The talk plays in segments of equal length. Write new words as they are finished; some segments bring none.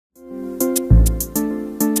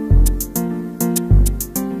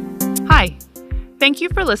Thank you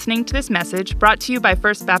for listening to this message brought to you by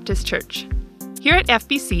First Baptist Church. Here at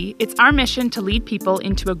FBC, it's our mission to lead people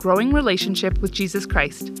into a growing relationship with Jesus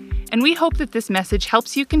Christ, and we hope that this message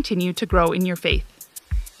helps you continue to grow in your faith.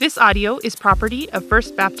 This audio is property of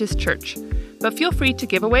First Baptist Church, but feel free to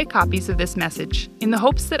give away copies of this message in the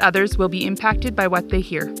hopes that others will be impacted by what they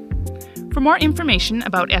hear. For more information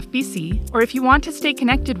about FBC, or if you want to stay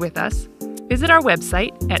connected with us, visit our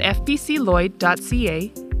website at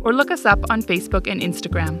fbcloyd.ca or look us up on Facebook and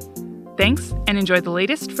Instagram. Thanks, and enjoy the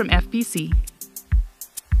latest from FBC.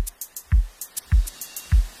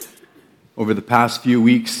 Over the past few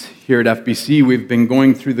weeks here at FBC, we've been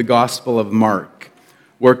going through the Gospel of Mark,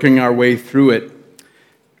 working our way through it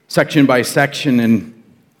section by section, and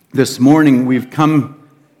this morning we've come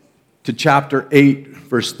to chapter 8,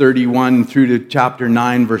 verse 31, through to chapter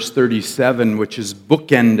 9, verse 37, which is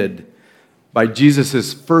bookended by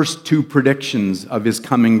Jesus' first two predictions of his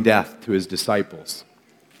coming death to his disciples.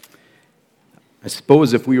 I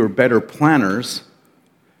suppose if we were better planners,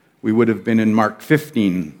 we would have been in Mark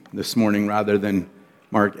 15 this morning rather than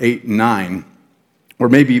Mark 8 and 9. Or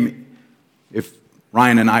maybe if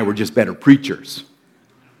Ryan and I were just better preachers,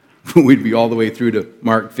 we'd be all the way through to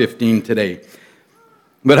Mark 15 today.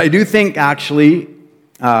 But I do think, actually,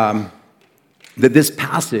 that this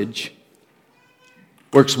passage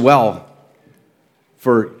works well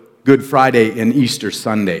for Good Friday and Easter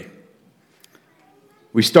Sunday.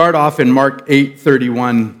 We start off in Mark 8,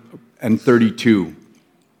 31 and 32,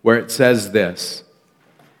 where it says this.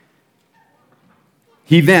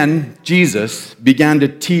 He then, Jesus, began to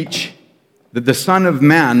teach that the Son of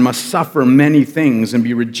Man must suffer many things and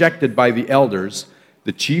be rejected by the elders,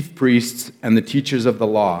 the chief priests, and the teachers of the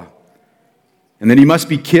law, and that he must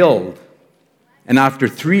be killed, and after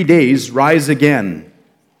 3 days rise again.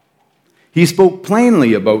 He spoke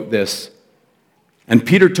plainly about this, and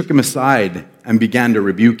Peter took him aside and began to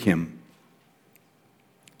rebuke him.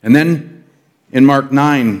 And then in Mark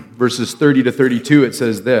 9, verses 30 to 32, it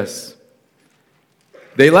says this.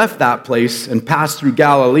 They left that place and passed through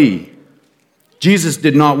Galilee. Jesus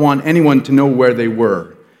did not want anyone to know where they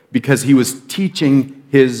were, because he was teaching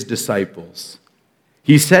his disciples.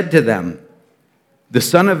 He said to them, "The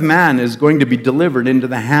Son of Man is going to be delivered into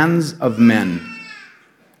the hands of men.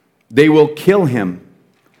 They will kill him,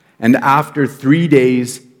 and after 3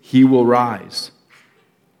 days he will rise."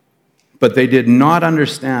 But they did not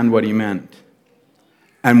understand what he meant,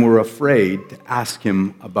 and were afraid to ask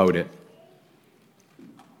him about it.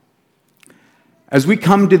 As we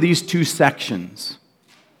come to these two sections,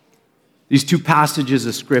 these two passages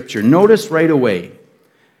of Scripture, notice right away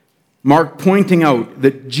Mark pointing out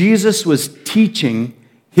that Jesus was teaching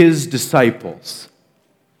his disciples.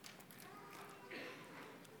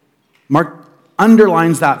 Mark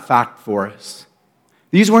underlines that fact for us.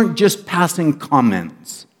 These weren't just passing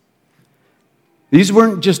comments. These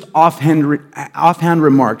weren't just offhand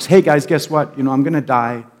remarks. Hey guys, guess what? I'm going to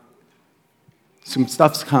die. Some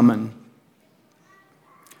stuff's coming.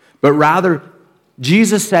 But rather,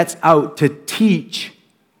 Jesus sets out to teach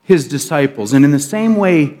his disciples. And in the same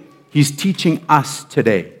way, he's teaching us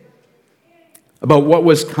today about what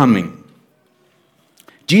was coming.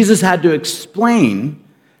 Jesus had to explain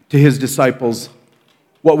to his disciples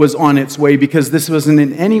what was on its way, because this wasn't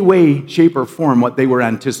in any way, shape, or form what they were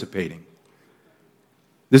anticipating.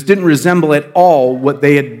 This didn't resemble at all what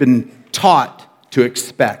they had been taught to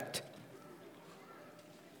expect.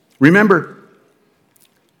 Remember,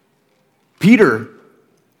 Peter,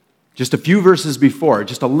 just a few verses before,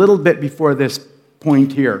 just a little bit before this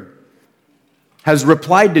point here, has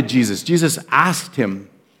replied to Jesus. Jesus asked him,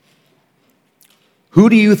 "Who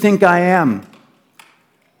do you think I am?"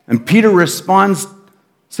 And Peter responds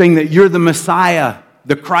saying that you're the Messiah,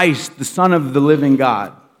 the Christ, the Son of the living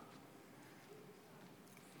God.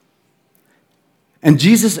 And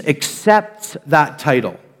Jesus accepts that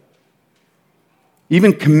title,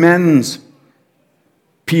 even commends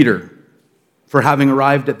Peter for having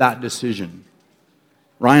arrived at that decision.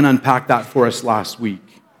 Ryan unpacked that for us last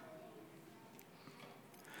week.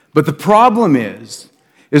 But the problem is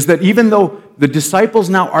that even though the disciples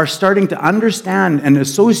now are starting to understand and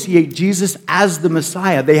associate Jesus as the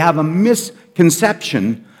Messiah, they have a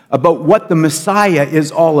misconception about what the Messiah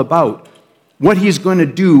is all about, what he's going to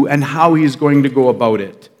do and how he's going to go about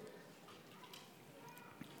it.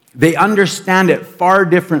 They understand it far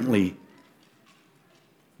differently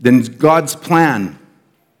than God's plan.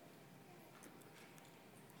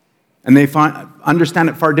 And they understand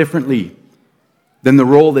it far differently than the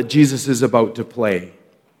role that Jesus is about to play.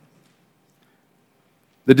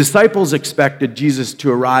 The disciples expected Jesus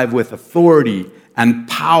to arrive with authority and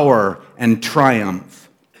power and triumph.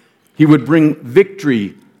 He would bring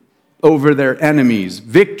victory over their enemies,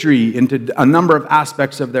 victory into a number of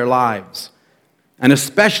aspects of their lives, and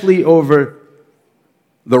especially over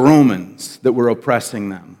the Romans that were oppressing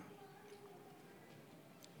them.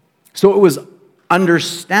 So it was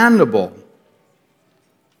understandable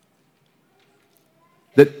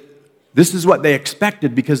that this is what they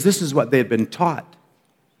expected because this is what they had been taught.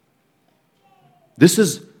 This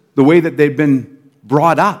is the way that they'd been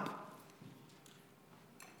brought up.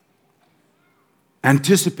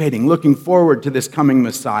 Anticipating, looking forward to this coming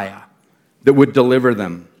Messiah that would deliver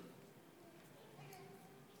them.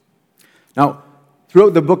 Now,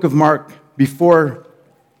 throughout the book of Mark, before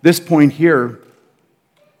this point here,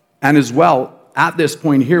 and as well at this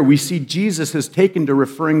point here, we see Jesus has taken to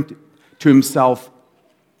referring to himself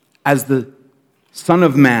as the Son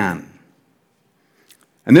of Man.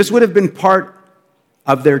 And this would have been part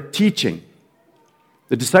of their teaching.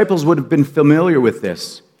 The disciples would have been familiar with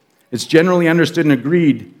this. It's generally understood and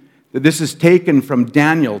agreed that this is taken from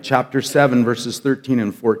Daniel chapter 7, verses 13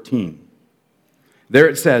 and 14. There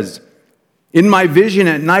it says, "In my vision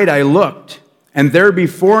at night I looked, and there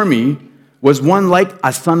before me was one like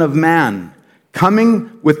a son of man, coming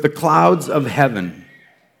with the clouds of heaven.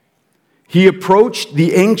 He approached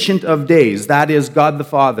the Ancient of Days," that is God the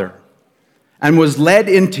Father, "and was led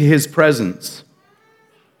into his presence."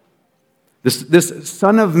 This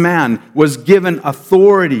Son of Man was given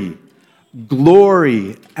authority,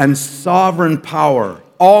 glory, and sovereign power.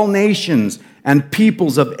 All nations and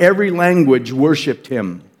peoples of every language worshiped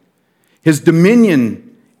him. His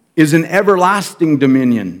dominion is an everlasting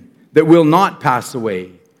dominion that will not pass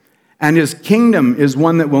away, and his kingdom is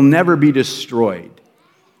one that will never be destroyed.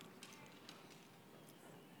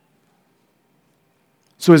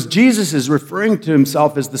 So as Jesus is referring to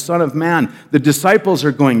himself as the Son of Man, the disciples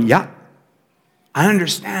are going, "Yeah, I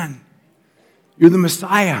understand. You're the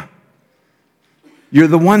Messiah. You're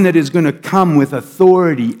the one that is going to come with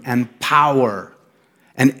authority and power.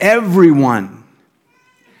 And everyone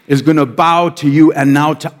is going to bow to you and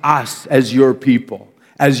now to us as your people,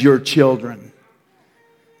 as your children."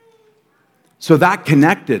 So that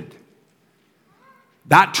connected.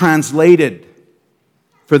 That translated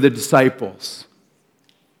for the disciples.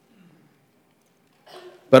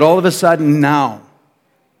 But all of a sudden now,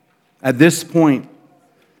 at this point,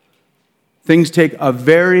 things take a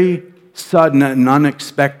very sudden and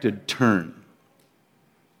unexpected turn.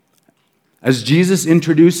 As Jesus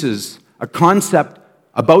introduces a concept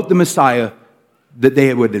about the Messiah that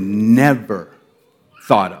they would have never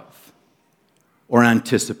thought of or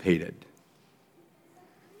anticipated.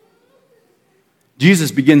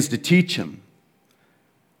 Jesus begins to teach him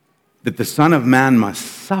that the Son of Man must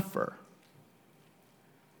suffer.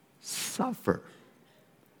 Suffer.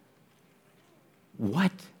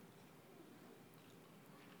 What?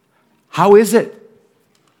 How is it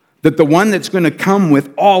that the one that's going to come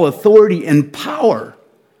with all authority and power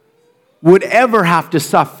would ever have to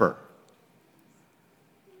suffer?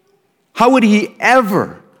 How would he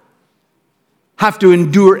ever have to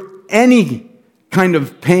endure any kind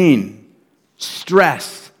of pain,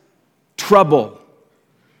 stress, trouble,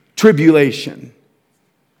 tribulation?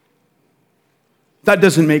 That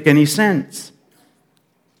doesn't make any sense.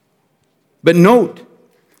 But note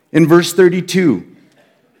in verse 32,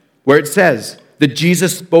 where it says that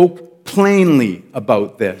Jesus spoke plainly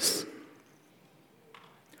about this.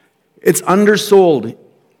 It's undersold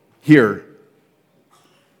here.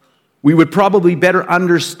 We would probably better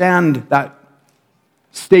understand that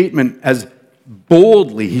statement as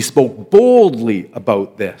boldly. He spoke boldly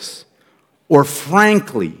about this, or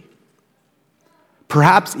frankly,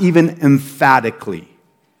 perhaps even emphatically.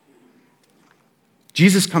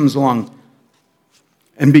 Jesus comes along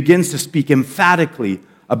and begins to speak emphatically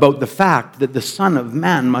about the fact that the Son of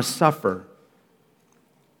Man must suffer.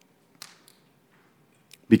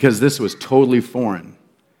 Because this was totally foreign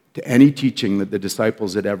to any teaching that the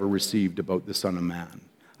disciples had ever received about the Son of Man,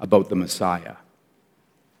 about the Messiah.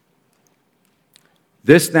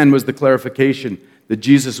 This then was the clarification that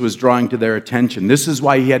Jesus was drawing to their attention. This is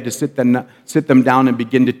why he had to sit them down and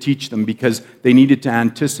begin to teach them, because they needed to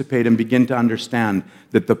anticipate and begin to understand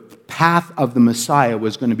that the path of the Messiah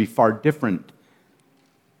was going to be far different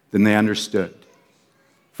than they understood,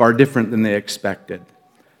 far different than they expected.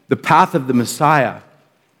 The path of the Messiah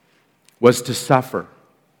was to suffer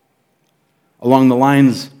along the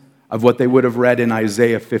lines of what they would have read in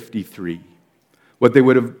Isaiah 53, what they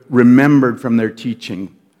would have remembered from their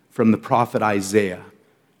teaching from the prophet Isaiah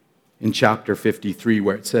in chapter 53,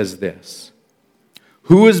 where it says this: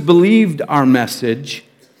 "Who has believed our message,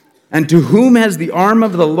 and to whom has the arm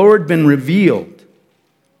of the Lord been revealed?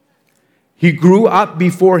 He grew up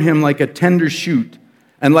before him like a tender shoot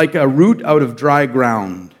and like a root out of dry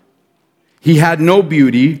ground. He had no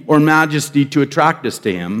beauty or majesty to attract us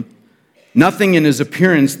to him, nothing in his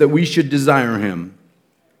appearance that we should desire him.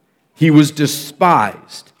 He was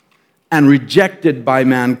despised and rejected by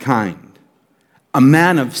mankind, a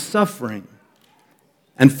man of suffering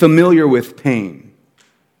and familiar with pain.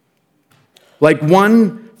 Like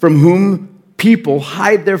one from whom people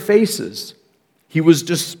hide their faces, he was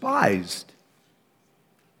despised,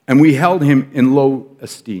 and we held him in low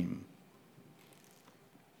esteem.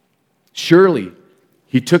 Surely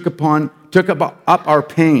he took up our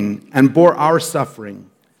pain and bore our suffering.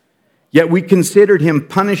 Yet we considered him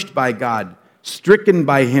punished by God, stricken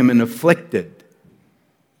by him and afflicted.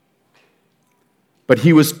 But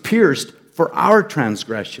he was pierced for our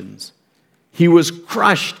transgressions. He was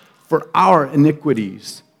crushed for our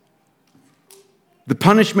iniquities. The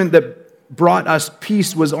punishment that brought us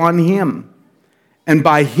peace was on him, and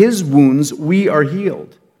by his wounds we are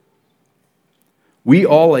healed. We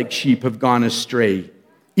all like sheep have gone astray.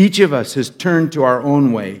 Each of us has turned to our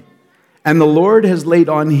own way, and the Lord has laid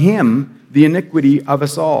on him the iniquity of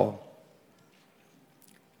us all.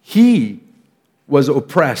 He was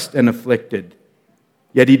oppressed and afflicted,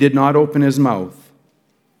 yet he did not open his mouth.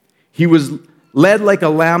 He was led like a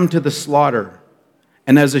lamb to the slaughter,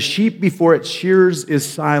 and as a sheep before its shearers is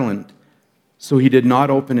silent, so he did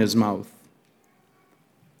not open his mouth.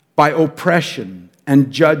 By oppression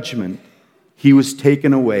and judgment he was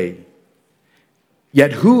taken away.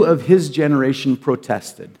 Yet who of his generation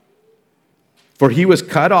protested? For he was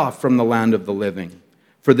cut off from the land of the living.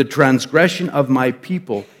 For the transgression of my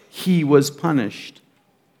people he was punished.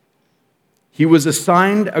 He was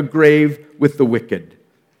assigned a grave with the wicked,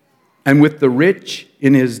 and with the rich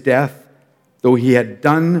in his death, though he had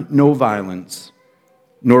done no violence,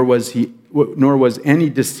 nor was any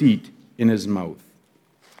deceit in his mouth.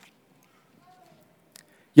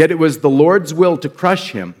 Yet it was the Lord's will to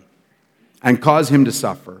crush him and cause him to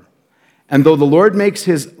suffer. And though the Lord makes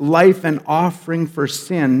his life an offering for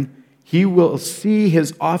sin, he will see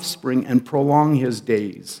his offspring and prolong his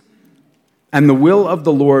days. And the will of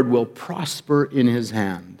the Lord will prosper in his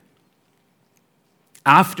hand.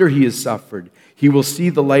 After he has suffered, he will see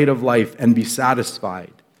the light of life and be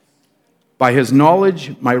satisfied. By his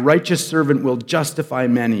knowledge, my righteous servant will justify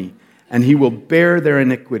many, and he will bear their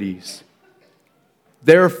iniquities.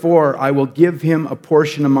 Therefore, I will give him a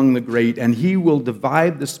portion among the great, and he will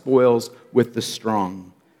divide the spoils with the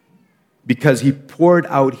strong, because he poured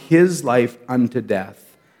out his life unto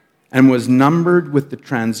death, and was numbered with the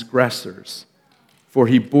transgressors. For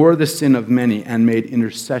he bore the sin of many and made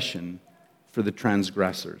intercession for the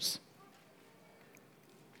transgressors.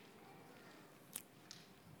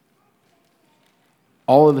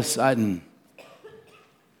 All of a sudden,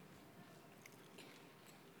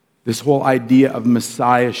 this whole idea of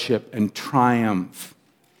messiahship and triumph,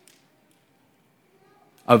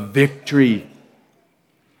 of victory,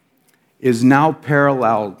 is now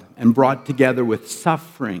paralleled and brought together with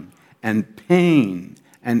suffering and pain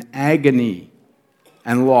and agony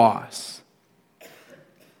and loss.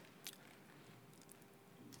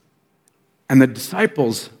 And the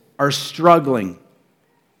disciples are struggling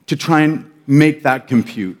to try and make that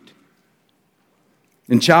compute.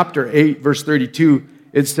 In chapter 8, verse 32,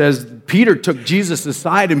 it says, Peter took Jesus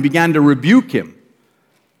aside and began to rebuke him.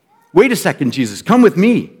 Wait a second, Jesus, come with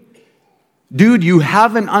me. Dude, you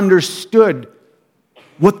haven't understood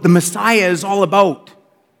what the Messiah is all about.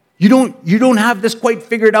 You don't have this quite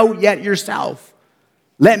figured out yet yourself.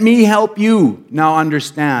 Let me help you now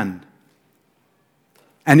understand.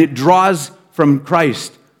 And it draws from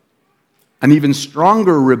Christ an even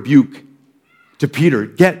stronger rebuke to Peter.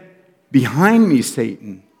 Get behind me,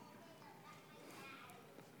 Satan.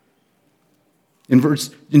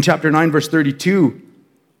 In chapter 9, verse 32,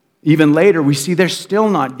 even later, we see they're still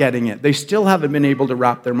not getting it. They still haven't been able to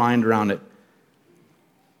wrap their mind around it.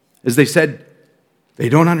 As they said, they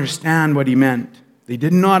don't understand what he meant. They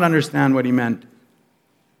did not understand what he meant.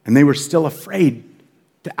 And they were still afraid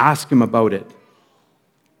to ask him about it.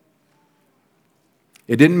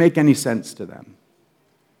 It didn't make any sense to them.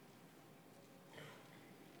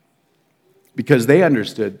 Because they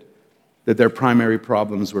understood that their primary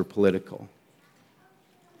problems were political.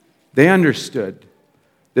 They understood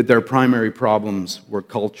that their primary problems were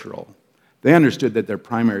cultural. They understood that their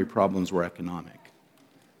primary problems were economic.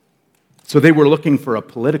 So they were looking for a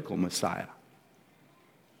political Messiah.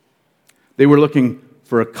 They were looking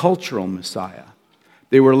for a cultural Messiah.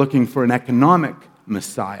 They were looking for an economic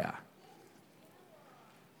Messiah.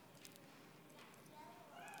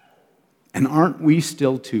 And aren't we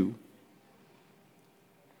still too?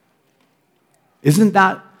 Isn't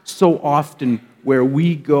that so often where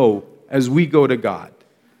we go as we go to God?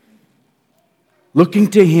 Looking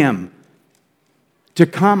to Him to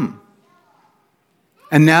come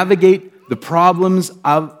and navigate the problems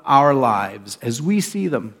of our lives as we see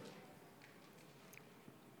them.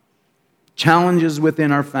 Challenges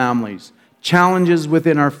within our families, challenges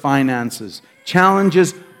within our finances,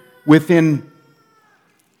 challenges within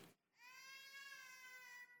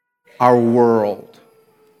our world.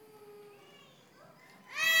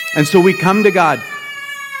 And so we come to God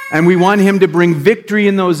and we want Him to bring victory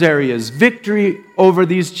in those areas, victory over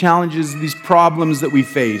these challenges, these problems that we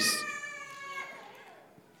face.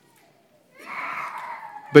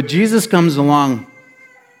 But Jesus comes along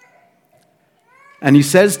and He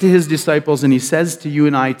says to His disciples, and He says to you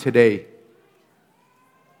and I today,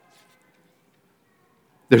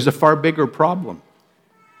 there's a far bigger problem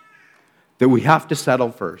that we have to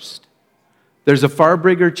settle first. There's a far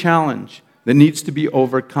bigger challenge that needs to be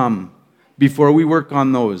overcome before we work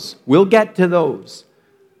on those. We'll get to those.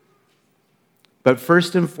 But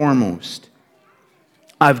first and foremost,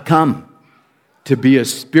 I've come to be a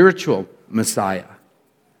spiritual Messiah.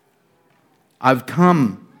 I've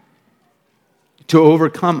come to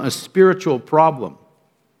overcome a spiritual problem.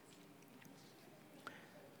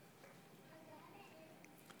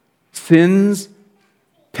 Sin's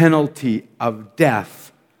penalty of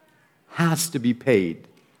death has to be paid.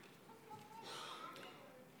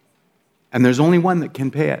 And there's only one that can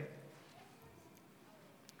pay it.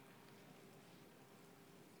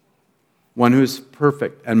 One who is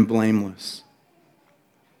perfect and blameless.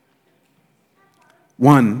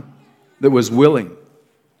 One that was willing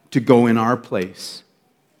to go in our place.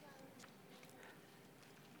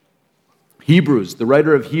 Hebrews, the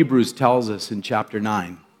writer of Hebrews tells us in chapter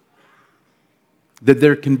 9 that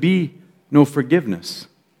there can be no forgiveness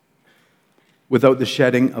without the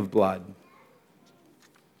shedding of blood.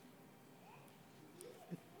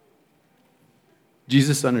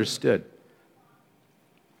 Jesus understood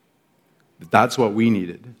that that's what we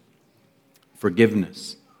needed,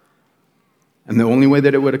 forgiveness. And the only way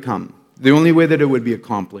that it would have come, the only way that it would be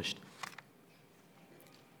accomplished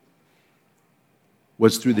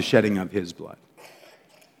was through the shedding of His blood.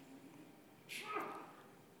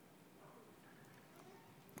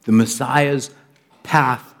 The Messiah's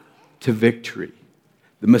path to victory,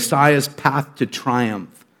 the Messiah's path to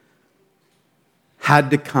triumph had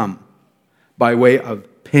to come by way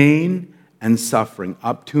of pain and suffering,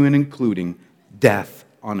 up to and including death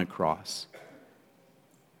on a cross.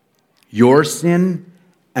 Your sin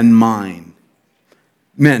and mine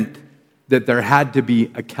meant that there had to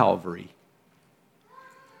be a Calvary.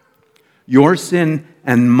 Your sin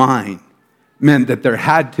and mine meant that there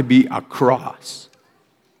had to be a cross.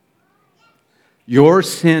 Your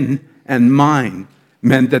sin and mine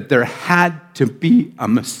meant that there had to be a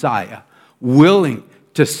Messiah willing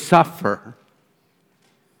to suffer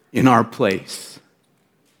in our place.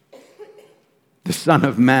 The Son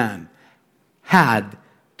of Man had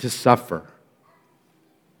to suffer.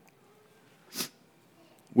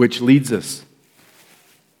 Which leads us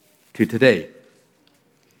to today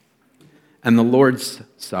and the Lord's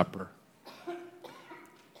Supper,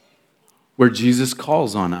 where Jesus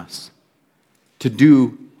calls on us to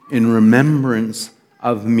do in remembrance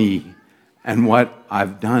of me and what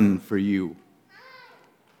I've done for you.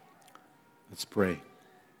 Let's pray.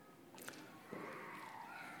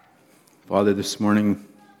 Father, this morning,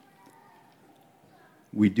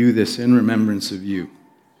 we do this in remembrance of you.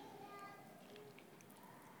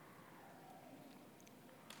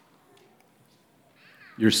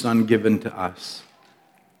 Your Son given to us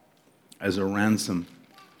as a ransom,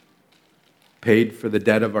 paid for the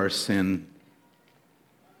debt of our sin.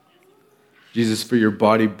 Jesus, for your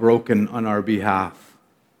body broken on our behalf.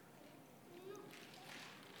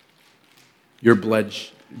 Your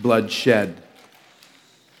blood shed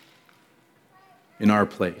in our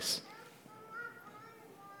place.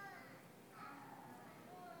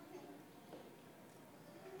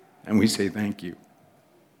 And we say thank you.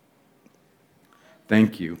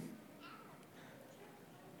 Thank you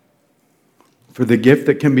for the gift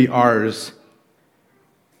that can be ours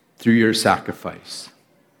through your sacrifice,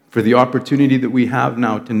 for the opportunity that we have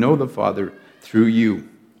now to know the Father through you,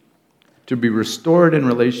 to be restored in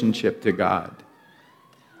relationship to God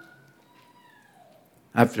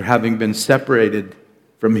after having been separated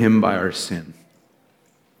from Him by our sin.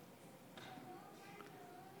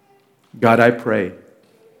 God, I pray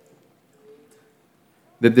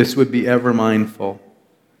that this would be ever mindful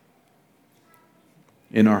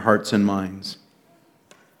in our hearts and minds,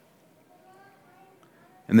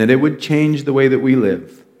 and that it would change the way that we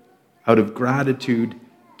live out of gratitude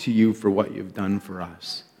to you for what you've done for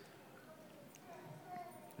us.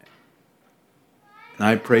 And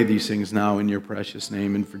I pray these things now in your precious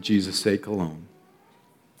name and for Jesus' sake alone.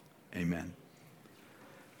 Amen.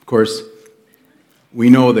 Of course, we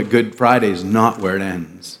know that Good Friday is not where it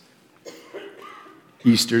ends.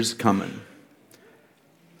 Easter's coming.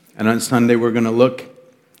 And on Sunday, we're going to look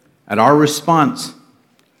at our response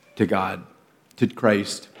to God, to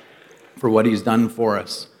Christ, for what he's done for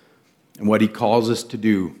us and what he calls us to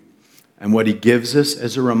do and what he gives us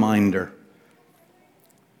as a reminder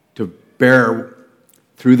to bear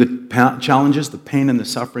through the challenges, the pain, and the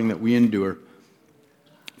suffering that we endure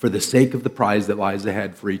for the sake of the prize that lies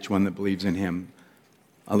ahead for each one that believes in him.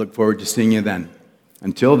 I look forward to seeing you then.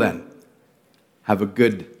 Until then, have a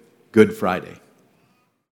good Good Friday.